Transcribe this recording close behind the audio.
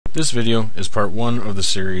This video is part 1 of the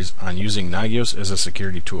series on using Nagios as a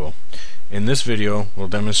security tool. In this video, we'll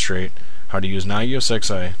demonstrate how to use Nagios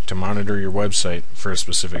XI to monitor your website for a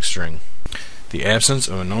specific string. The absence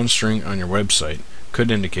of a known string on your website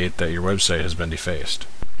could indicate that your website has been defaced.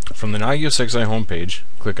 From the Nagios XI homepage,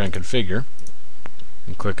 click on Configure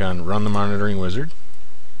and click on Run the Monitoring Wizard.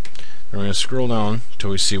 Then we're going to scroll down until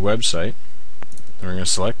we see Website. Then we're going to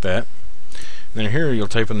select that. Then here you'll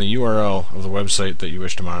type in the URL of the website that you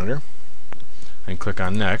wish to monitor and click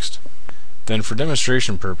on Next. Then for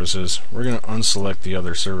demonstration purposes, we're going to unselect the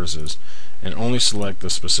other services and only select the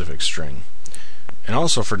specific string. And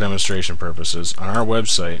also for demonstration purposes, on our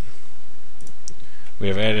website we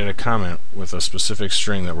have added a comment with a specific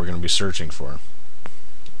string that we're going to be searching for.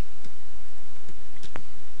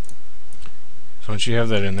 So once you have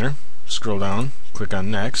that in there, scroll down, click on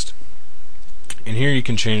Next. And here you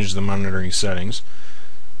can change the monitoring settings.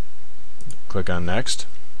 Click on Next.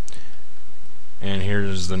 And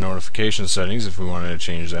here's the notification settings if we wanted to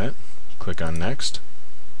change that. Click on Next.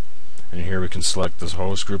 And here we can select this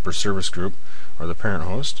host group or service group or the parent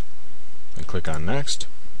host. And click on Next.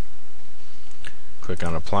 Click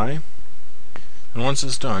on Apply. And once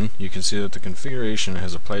it's done, you can see that the configuration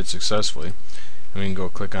has applied successfully. And we can go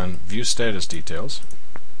click on View Status Details.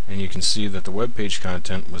 And you can see that the web page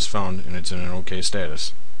content was found and it's in an OK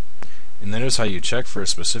status. And that is how you check for a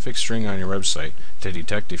specific string on your website to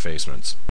detect defacements.